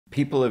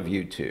People of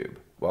YouTube,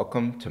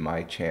 welcome to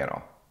my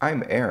channel.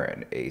 I'm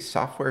Aaron, a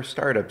software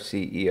startup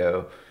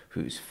CEO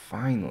who's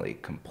finally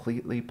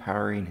completely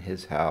powering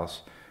his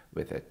house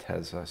with a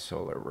Tesla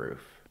solar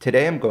roof.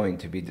 Today I'm going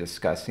to be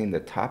discussing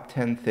the top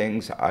 10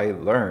 things I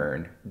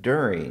learned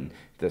during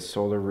the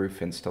solar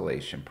roof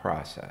installation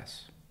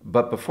process.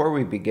 But before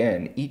we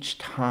begin, each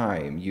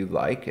time you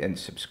like and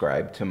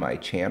subscribe to my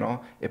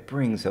channel, it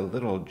brings a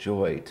little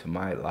joy to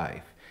my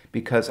life.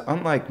 Because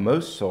unlike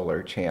most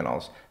solar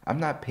channels, I'm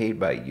not paid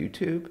by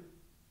YouTube,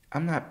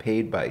 I'm not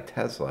paid by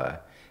Tesla,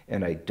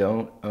 and I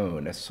don't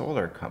own a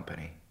solar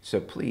company.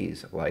 So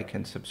please like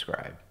and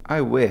subscribe.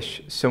 I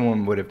wish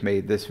someone would have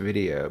made this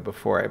video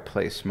before I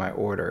placed my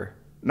order.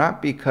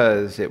 Not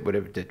because it would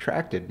have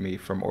detracted me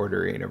from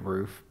ordering a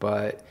roof,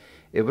 but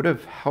it would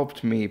have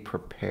helped me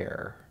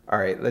prepare. All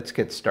right, let's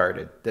get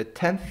started. The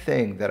 10th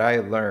thing that I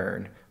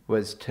learned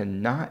was to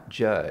not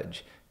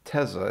judge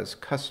Tesla's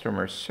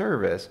customer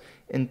service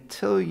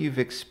until you've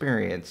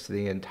experienced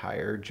the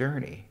entire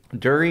journey.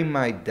 During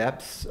my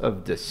depths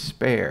of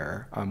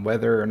despair on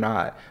whether or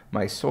not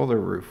my solar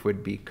roof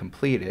would be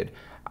completed,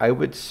 I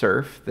would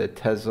surf the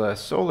Tesla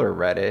solar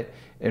Reddit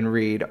and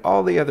read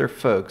all the other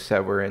folks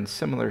that were in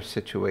similar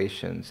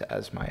situations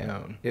as my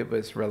own. It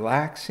was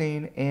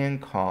relaxing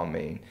and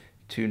calming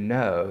to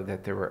know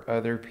that there were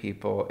other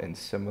people in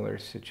similar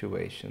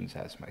situations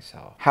as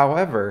myself.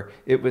 However,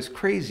 it was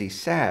crazy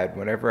sad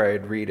whenever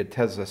I'd read a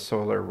Tesla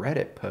Solar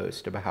Reddit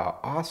post about how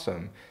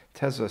awesome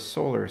Tesla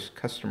Solar's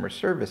customer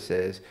service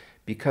is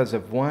because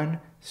of one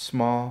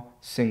small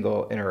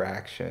single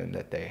interaction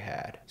that they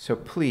had. So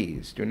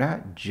please do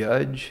not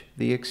judge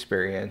the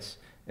experience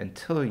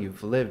until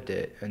you've lived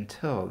it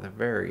until the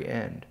very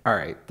end. All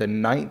right, the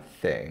 9th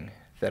thing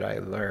that I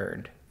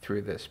learned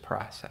through this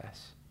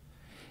process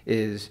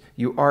is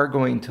you are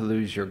going to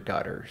lose your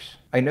gutters.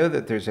 I know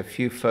that there's a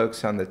few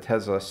folks on the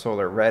Tesla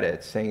Solar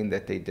Reddit saying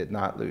that they did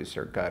not lose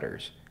their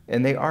gutters,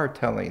 and they are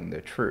telling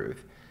the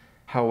truth.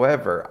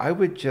 However, I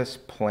would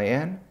just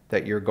plan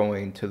that you're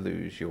going to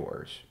lose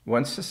yours.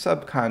 Once the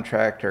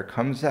subcontractor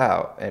comes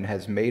out and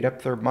has made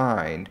up their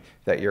mind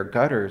that your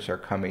gutters are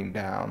coming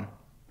down,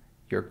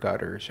 your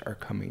gutters are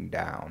coming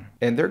down.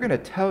 And they're gonna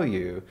tell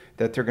you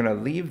that they're gonna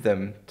leave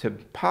them to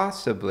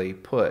possibly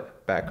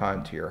put back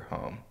onto your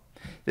home.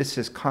 This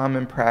is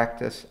common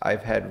practice.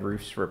 I've had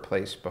roofs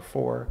replaced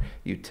before.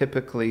 You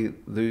typically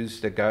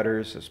lose the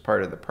gutters as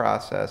part of the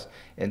process,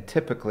 and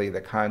typically the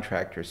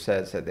contractor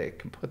says that they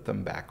can put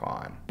them back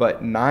on.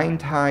 But 9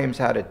 times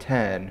out of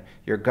 10,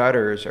 your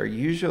gutters are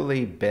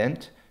usually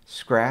bent,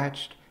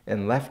 scratched,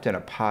 and left in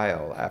a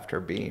pile after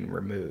being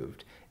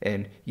removed.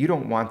 And you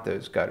don't want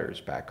those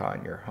gutters back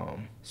on your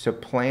home. So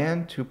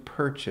plan to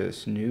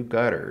purchase new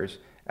gutters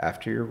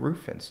after your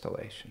roof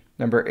installation.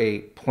 Number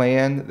 8,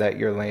 plan that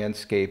your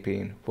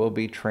landscaping will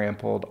be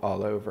trampled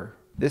all over.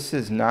 This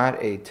is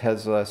not a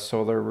Tesla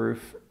solar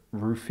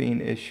roofing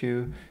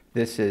issue.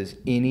 This is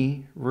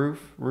any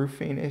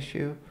roofing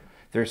issue.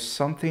 There's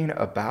something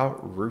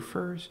about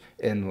roofers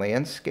and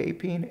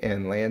landscaping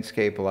and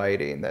landscape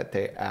lighting that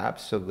they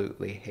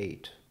absolutely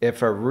hate.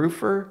 If a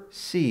roofer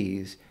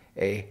sees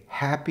a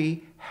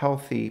happy,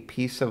 healthy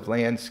piece of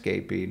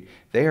landscaping,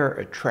 they are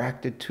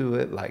attracted to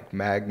it like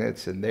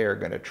magnets, and they are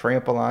going to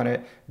trample on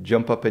it,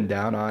 jump up and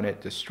down on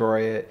it,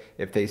 destroy it.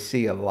 If they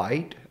see a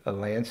light, a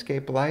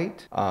landscape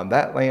light,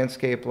 that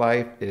landscape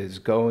light is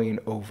going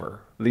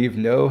over. Leave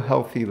no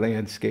healthy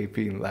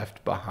landscaping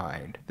left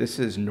behind. This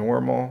is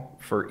normal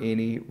for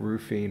any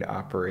roofing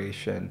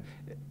operation,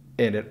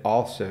 and it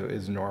also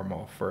is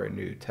normal for a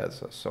new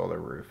Tesla solar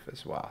roof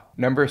as well.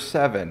 Number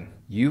 7,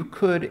 you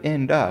could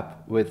end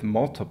up with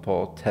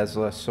multiple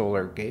Tesla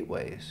solar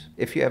gateways.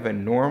 If you have a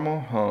normal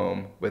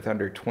home with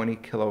under 20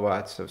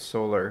 kilowatts of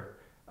solar,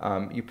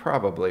 you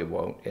probably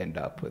won't end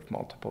up with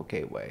multiple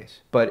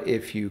gateways. But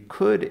if you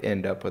could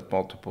end up with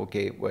multiple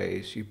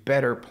gateways, you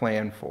better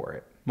plan for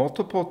it.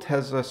 Multiple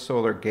Tesla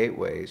solar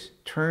gateways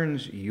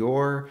turns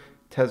your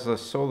Tesla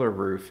solar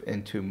roof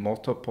into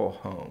multiple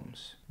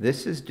homes.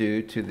 This is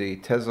due to the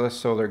Tesla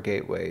solar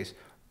gateways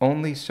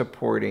only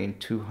supporting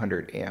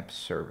 200 amp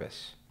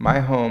service.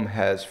 My home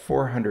has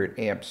 400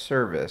 amp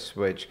service,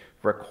 which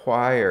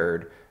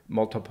required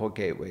multiple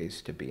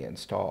gateways to be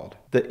installed.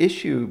 The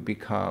issue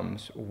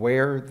becomes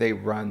where they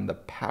run the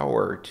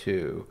power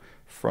to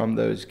from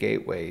those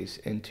gateways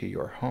into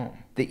your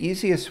home. The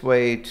easiest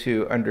way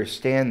to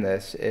understand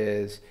this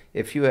is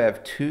if you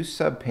have 2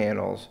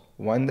 subpanels,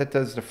 one that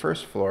does the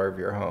first floor of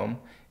your home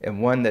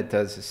and one that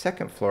does the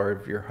second floor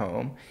of your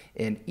home,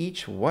 and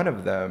each one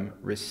of them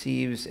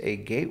receives a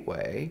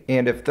gateway.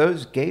 And if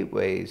those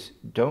gateways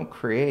don't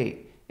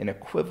create an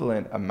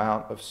equivalent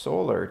amount of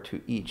solar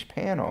to each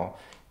panel,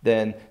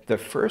 then the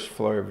first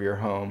floor of your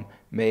home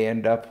may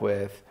end up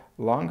with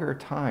longer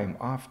time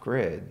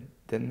off-grid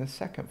than the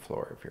second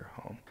floor of your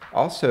home.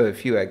 Also,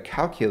 if you had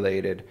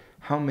calculated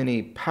how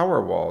many power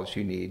walls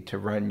you need to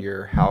run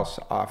your house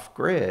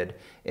off-grid,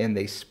 and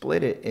they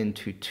split it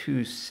into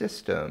 2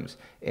 systems,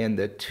 and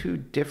the 2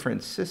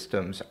 different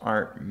systems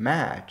aren't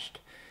matched,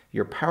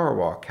 your power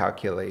wall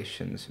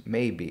calculations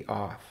may be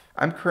off.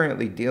 I'm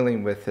currently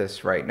dealing with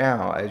this right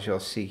now. As you'll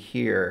see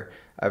here,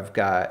 I've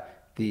got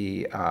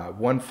the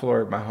one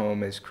floor of my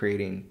home is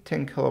creating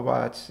 10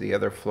 kilowatts. The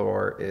other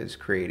floor is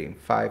creating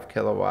 5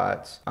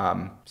 kilowatts.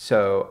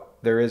 So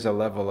there is a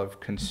level of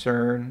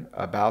concern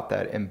about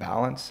that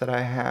imbalance that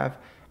I have.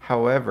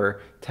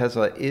 However,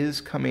 Tesla is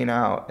coming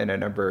out in a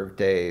number of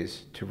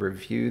days to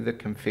review the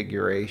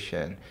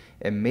configuration,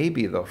 and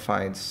maybe they'll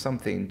find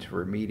something to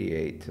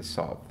remediate to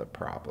solve the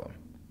problem.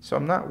 So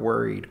I'm not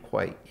worried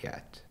quite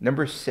yet.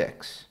 Number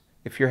 6,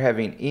 if you're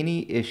having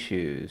any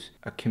issues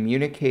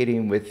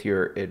communicating with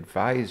your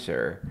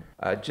advisor,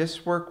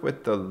 just work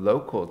with the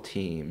local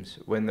teams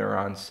when they're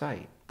on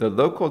site. The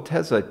local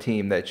Tesla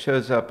team that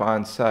shows up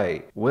on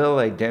site will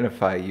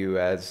identify you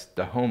as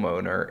the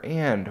homeowner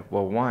and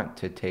will want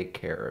to take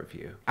care of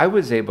you. I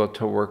was able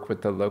to work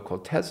with the local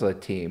Tesla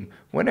team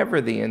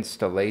whenever the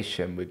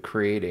installation would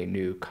create a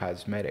new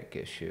cosmetic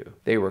issue.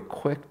 They were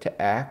quick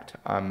to act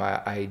on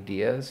my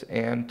ideas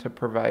and to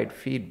provide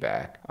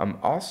feedback.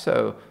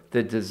 Also,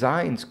 the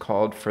designs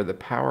called for the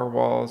power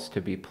walls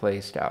to be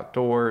placed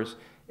outdoors,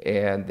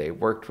 and they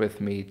worked with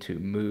me to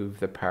move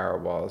the power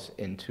walls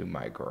into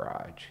my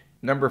garage.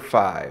 Number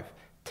 5,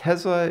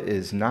 Tesla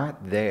is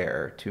not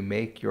there to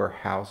make your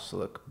house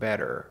look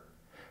better.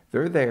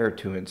 They're there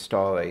to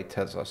install a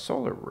Tesla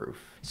solar roof.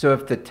 So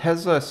if the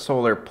Tesla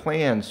solar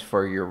plans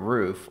for your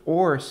roof,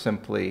 or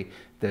simply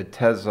the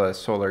Tesla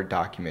solar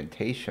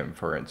documentation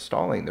for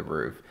installing the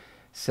roof,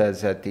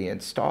 says that the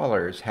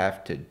installers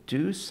have to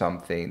do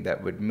something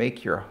that would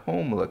make your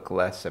home look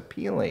less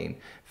appealing,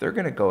 they're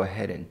going to go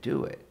ahead and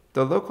do it.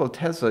 The local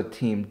Tesla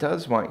team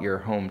does want your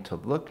home to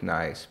look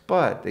nice,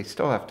 but they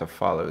still have to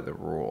follow the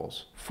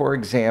rules. For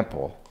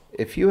example,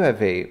 if you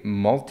have a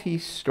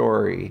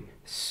multi-story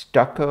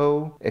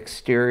stucco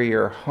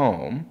exterior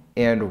home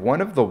and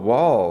one of the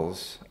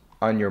walls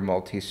on your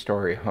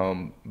multi-story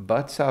home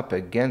butts up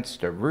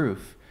against a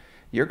roof,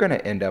 you're going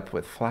to end up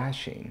with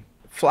flashing.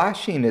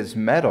 Flashing is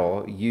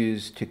metal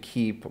used to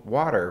keep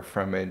water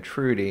from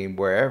intruding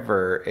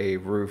wherever a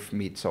roof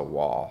meets a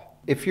wall.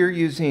 If you're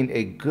using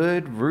a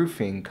good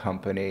roofing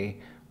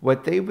company,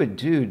 what they would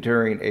do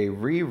during a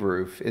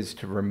re-roof is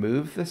to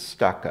remove the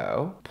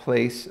stucco,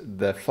 place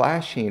the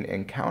flashing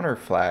and counter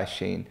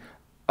flashing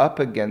up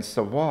against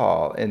the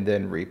wall, and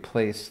then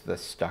replace the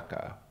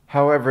stucco.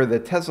 However,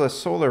 the Tesla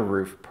solar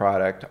roof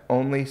product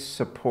only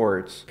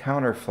supports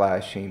counter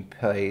flashing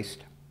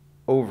placed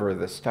over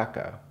the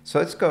stucco. So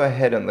let's go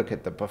ahead and look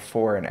at the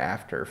before and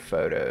after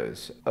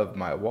photos of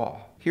my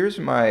wall. Here's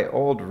my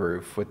old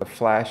roof with the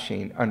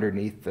flashing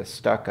underneath the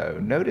stucco.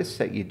 Notice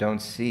that you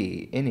don't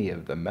see any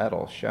of the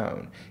metal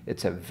shown.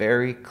 It's a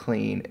very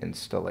clean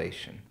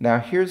installation. Now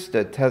here's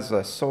the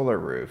Tesla solar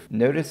roof.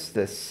 Notice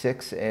the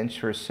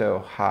 6-inch or so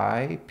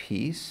high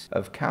piece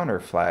of counter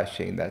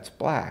flashing that's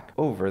black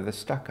over the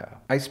stucco.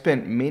 I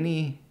spent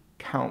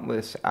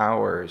countless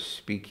hours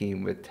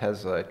speaking with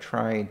Tesla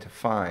trying to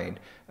find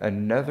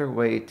another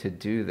way to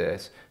do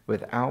this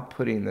without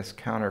putting this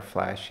counter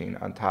flashing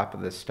on top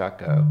of the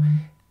stucco,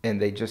 and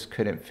they just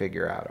couldn't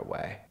figure out a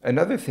way.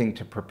 Another thing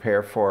to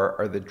prepare for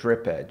are the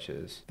drip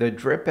edges. The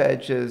drip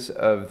edges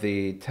of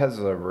the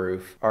Tesla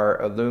roof are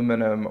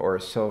aluminum or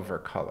silver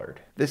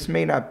colored. This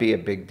may not be a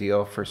big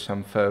deal for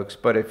some folks,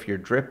 but if your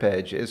drip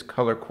edge is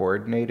color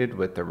coordinated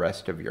with the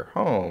rest of your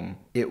home,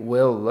 it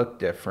will look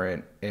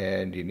different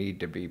and you need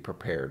to be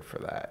prepared for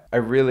that. I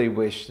really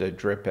wish the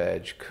drip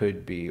edge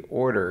could be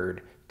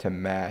ordered to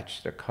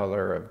match the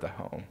color of the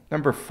home.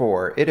 Number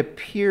 4, it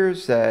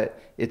appears that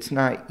it's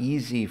not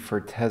easy for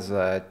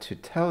Tesla to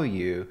tell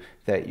you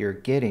that you're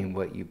getting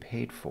what you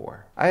paid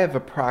for. I have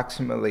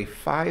approximately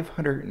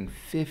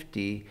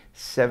 550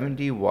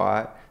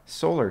 70-watt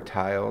solar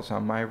tiles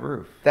on my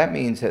roof. That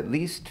means at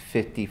least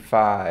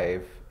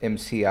 55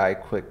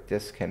 MCI quick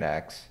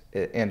disconnects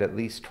and at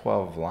least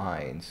 12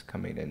 lines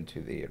coming into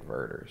the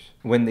inverters.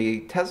 When the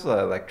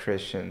Tesla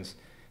electricians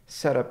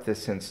set up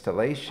this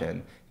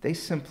installation, they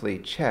simply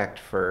checked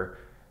for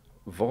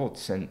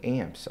volts and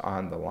amps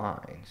on the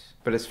lines.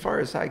 But as far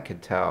as I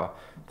could tell,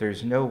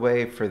 there's no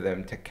way for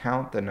them to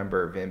count the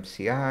number of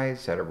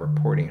MCIs that are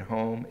reporting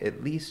home,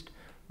 at least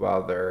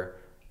while they're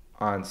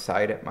on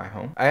site at my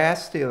home. I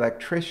asked the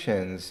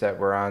electricians that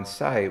were on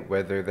site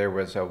whether there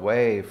was a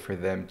way for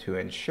them to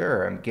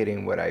ensure I'm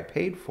getting what I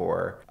paid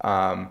for,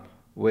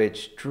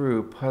 which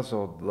drew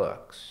puzzled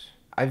looks.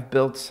 I've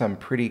built some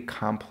pretty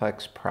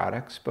complex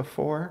products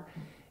before,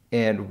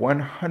 and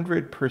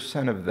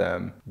 100% of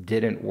them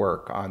didn't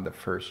work on the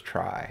first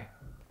try.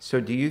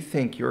 So do you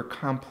think your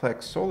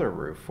complex solar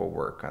roof will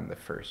work on the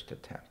first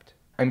attempt?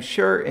 I'm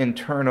sure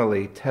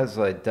internally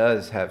Tesla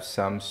does have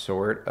some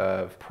sort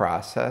of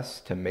process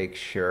to make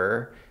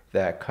sure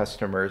that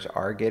customers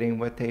are getting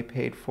what they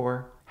paid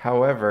for.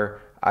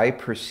 However, I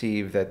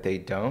perceive that they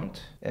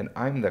don't, and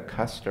I'm the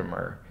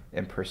customer,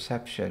 and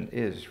perception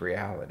is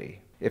reality.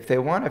 If they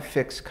want to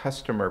fix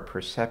customer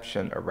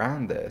perception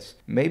around this,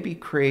 maybe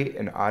create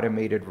an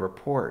automated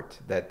report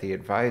that the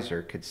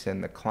advisor could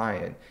send the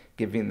client,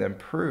 giving them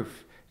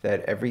proof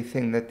that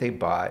everything that they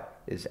bought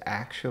is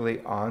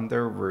actually on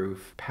their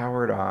roof,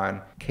 powered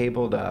on,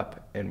 cabled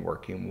up, and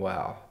working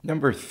well.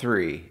 Number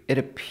 3, it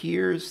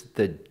appears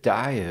the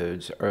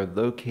diodes are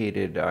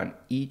located on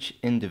each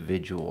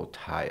individual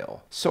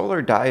tile.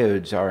 Solar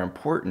diodes are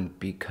important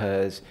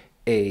because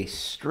a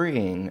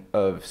string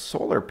of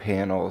solar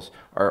panels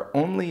are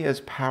only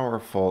as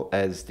powerful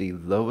as the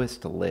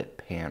lowest lit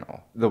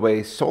panel. The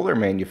way solar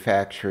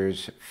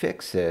manufacturers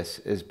fix this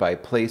is by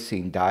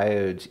placing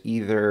diodes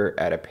either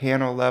at a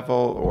panel level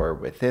or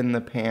within the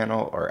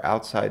panel or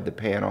outside the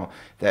panel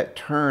that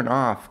turn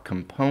off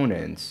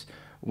components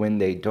when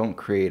they don't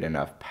create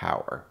enough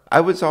power.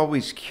 I was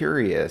always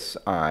curious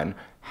on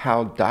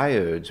how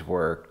diodes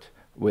worked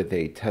with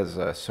a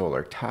Tesla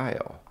solar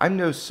tile. I'm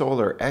no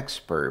solar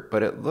expert,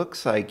 but it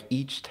looks like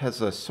each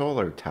Tesla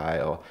solar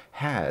tile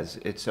has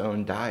its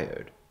own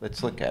diode.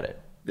 Let's look at it.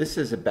 This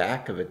is the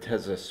back of a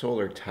Tesla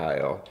solar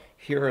tile.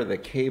 Here are the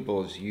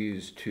cables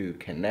used to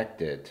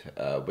connect it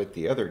with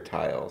the other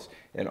tiles,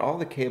 and all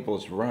the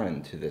cables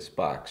run to this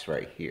box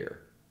right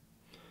here.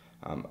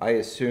 I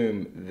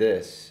assume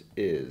this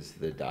is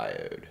the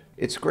diode.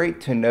 It's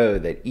great to know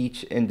that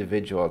each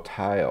individual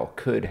tile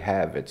could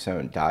have its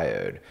own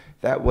diode.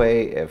 That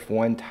way, if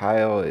one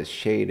tile is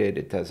shaded,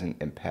 it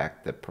doesn't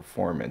impact the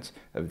performance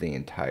of the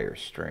entire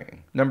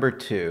string. Number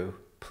 2,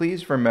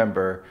 please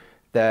remember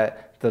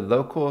that the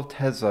local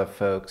Tesla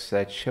folks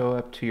that show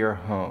up to your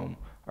home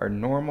are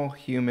normal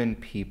human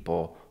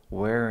people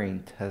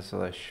wearing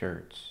Tesla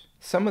shirts.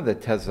 Some of the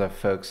Tesla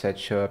folks that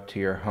show up to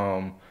your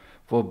home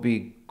will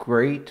be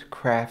great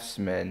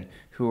craftsmen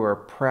who are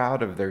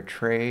proud of their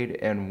trade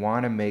and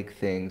want to make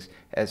things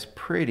as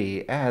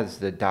pretty as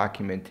the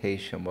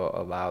documentation will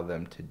allow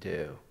them to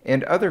do.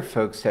 And other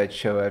folks that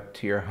show up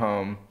to your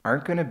home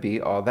aren't going to be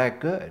all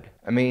that good.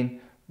 I mean,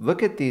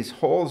 look at these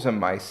holes in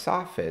my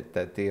soffit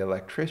that the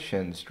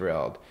electricians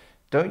drilled.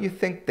 Don't you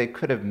think they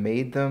could have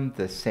made them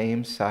the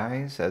same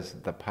size as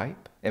the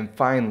pipe? And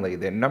finally,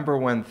 the number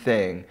one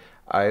thing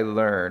I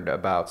learned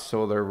about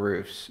solar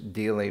roofs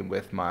dealing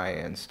with my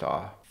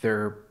install: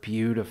 they're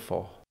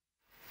beautiful.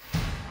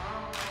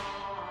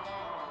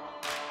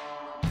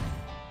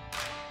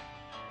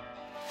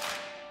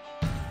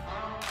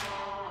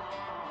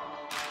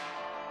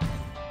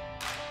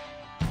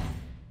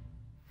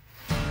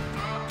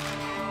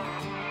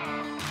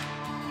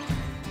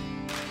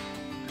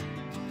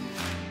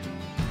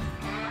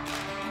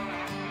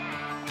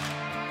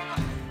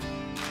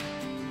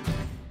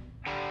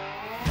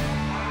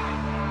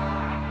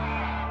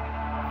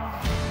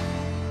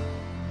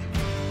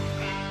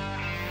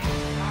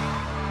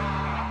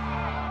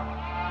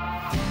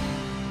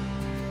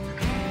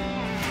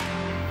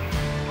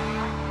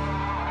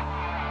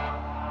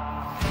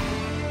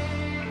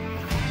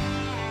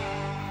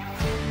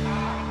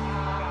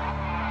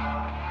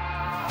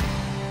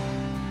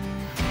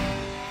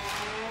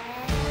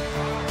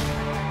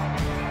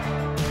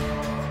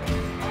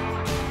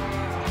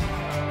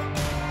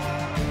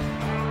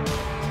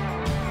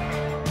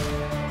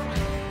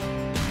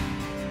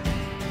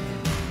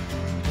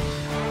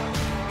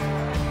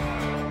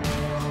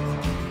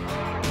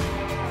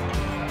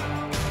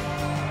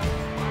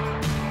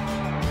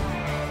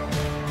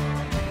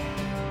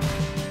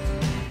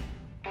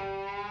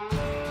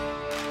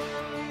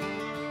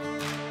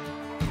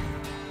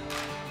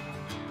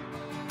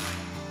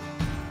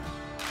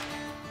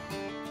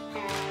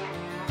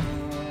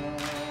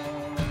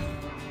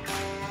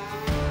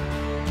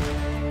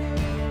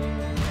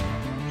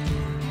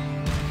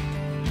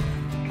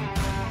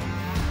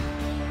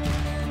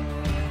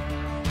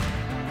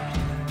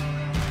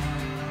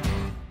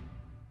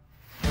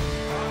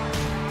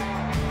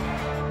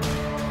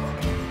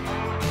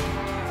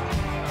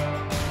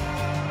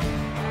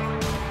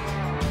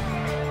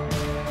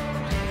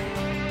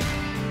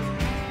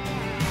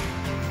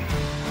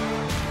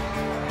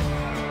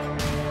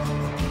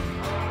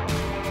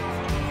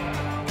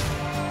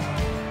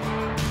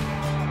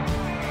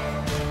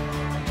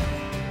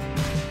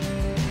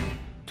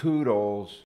 Toodles.